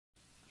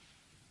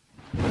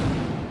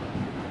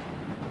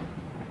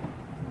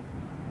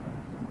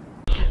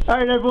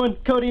Alright everyone,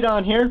 Cody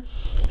Don here.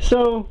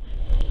 So,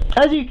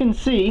 as you can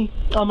see,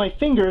 on my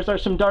fingers are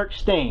some dark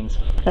stains,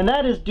 and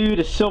that is due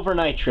to silver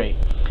nitrate.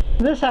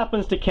 This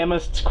happens to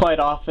chemists quite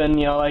often,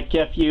 you know, like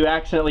if you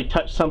accidentally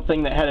touch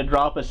something that had a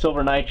drop of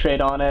silver nitrate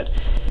on it,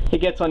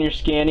 it gets on your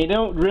skin, you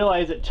don't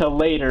realize it till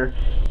later,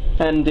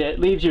 and it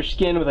leaves your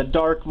skin with a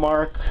dark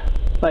mark,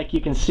 like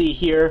you can see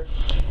here,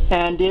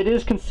 and it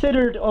is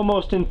considered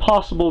almost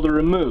impossible to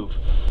remove.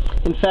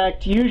 In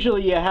fact,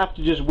 usually you have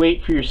to just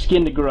wait for your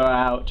skin to grow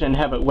out and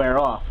have it wear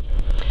off.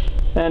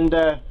 And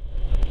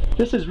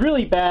this is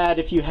really bad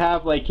if you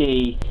have like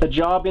a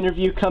job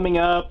interview coming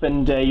up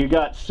and you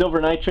got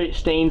silver nitrate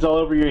stains all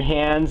over your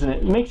hands, and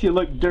it makes you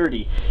look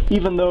dirty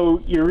even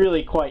though you're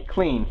really quite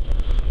clean.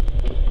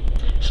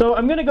 So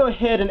I'm going to go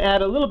ahead and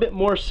add a little bit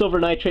more silver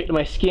nitrate to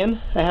my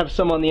skin. I have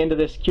some on the end of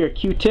this here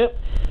Q-tip.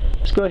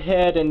 Let's go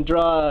ahead and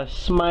draw a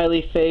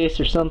smiley face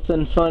or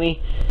something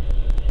funny.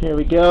 Here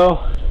we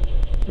go.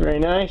 Very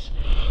nice.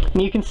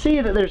 And you can see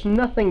that there's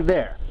nothing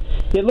there.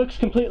 It looks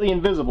completely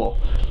invisible.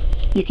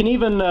 You can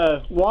even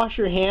wash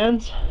your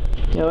hands,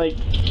 you know, like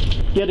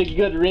get a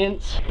good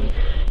rinse,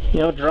 you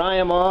know, dry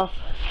them off,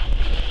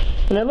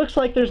 and it looks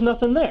like there's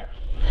nothing there.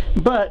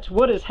 But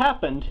what has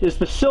happened is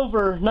the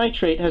silver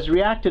nitrate has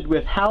reacted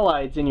with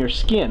halides in your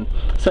skin,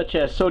 such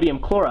as sodium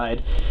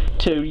chloride,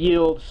 to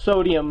yield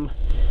sodium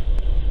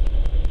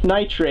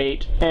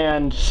nitrate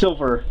and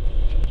silver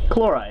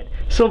chloride.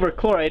 Silver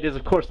chloride is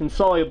of course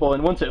insoluble,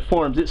 and once it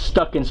forms it's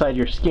stuck inside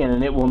your skin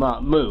and it will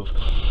not move.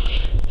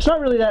 It's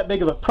not really that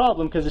big of a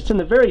problem because it's in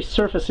the very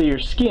surface of your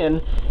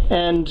skin,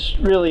 and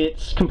really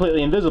it's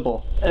completely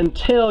invisible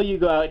until you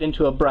go out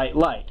into a bright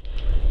light.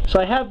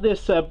 So I have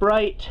this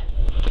bright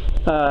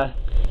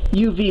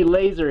UV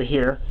laser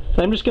here, and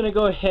I'm just going to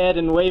go ahead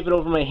and wave it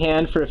over my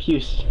hand for a few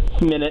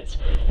minutes,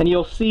 and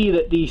you'll see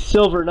that the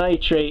silver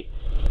nitrate,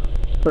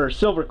 or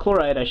silver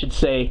chloride I should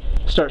say,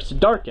 starts to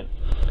darken.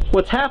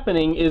 What's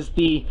happening is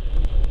the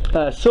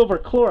silver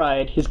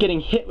chloride is getting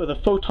hit with the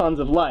photons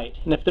of light,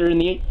 and if they're in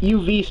the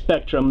UV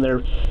spectrum,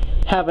 they're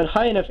having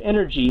high enough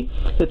energy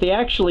that they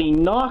actually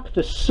knock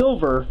the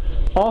silver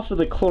off of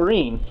the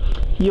chlorine,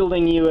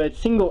 yielding you a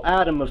single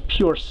atom of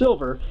pure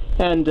silver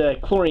and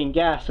chlorine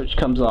gas which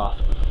comes off.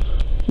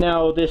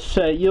 Now this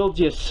yields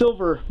you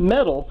silver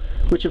metal,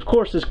 which of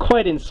course is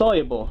quite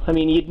insoluble. I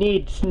mean, you'd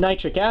need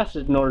nitric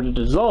acid in order to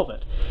dissolve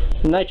it.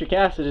 And nitric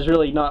acid is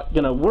really not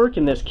going to work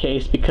in this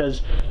case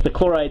because the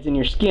chlorides in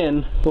your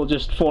skin will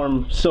just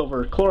form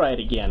silver chloride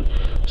again.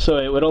 So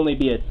it would only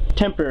be a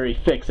temporary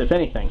fix, if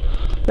anything.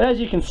 But as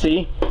you can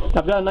see,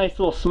 I've got a nice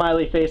little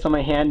smiley face on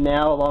my hand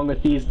now, along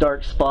with these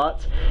dark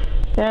spots.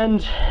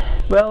 And,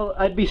 well,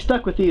 I'd be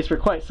stuck with these for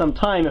quite some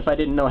time if I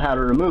didn't know how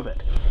to remove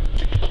it.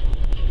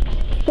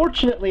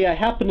 Fortunately, I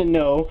happen to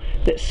know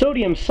that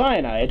sodium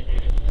cyanide,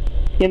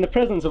 in the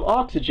presence of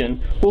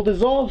oxygen, will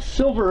dissolve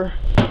silver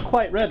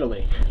quite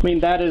readily. I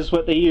mean, that is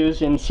what they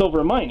use in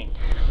silver mining.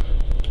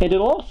 And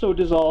it'll also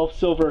dissolve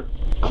silver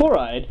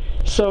chloride,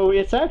 so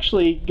it's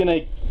actually going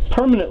to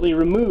permanently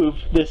remove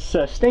this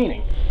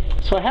staining.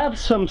 So I have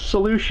some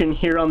solution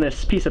here on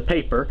this piece of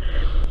paper.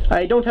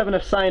 I don't have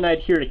enough cyanide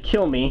here to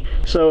kill me,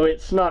 so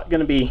it's not going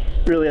to be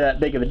really that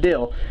big of a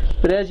deal.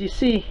 But as you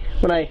see,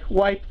 when I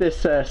wipe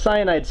this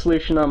cyanide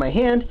solution on my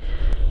hand,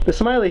 the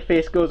smiley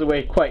face goes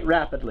away quite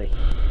rapidly.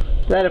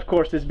 That of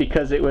course is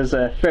because it was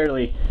a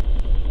fairly,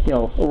 you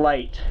know,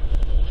 light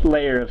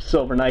layer of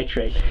silver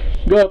nitrate.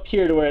 Go up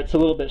here to where it's a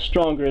little bit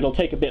stronger, it'll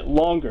take a bit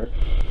longer.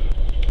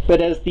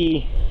 But as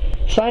the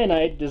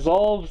cyanide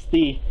dissolves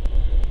the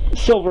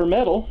silver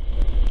metal,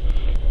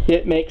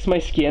 it makes my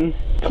skin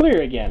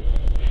clear again.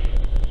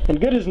 And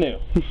good as new.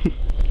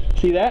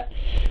 See that?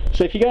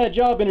 So if you got a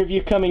job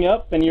interview coming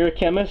up and you're a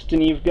chemist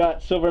and you've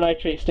got silver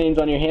nitrate stains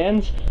on your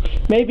hands,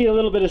 maybe a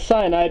little bit of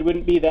cyanide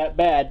wouldn't be that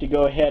bad to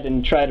go ahead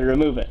and try to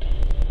remove it.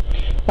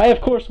 I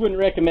of course wouldn't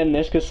recommend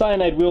this because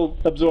cyanide will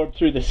absorb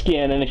through the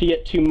skin, and if you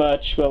get too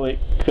much, well, it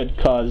could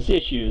cause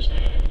issues.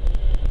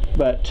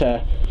 But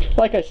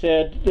like I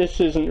said, this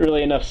isn't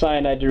really enough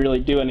cyanide to really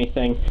do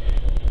anything,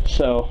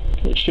 so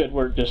it should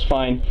work just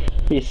fine.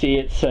 You see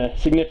it's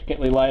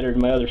significantly lighter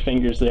than my other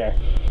fingers there.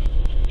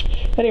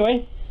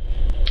 Anyway,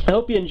 I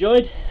hope you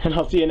enjoyed, and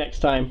I'll see you next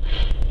time.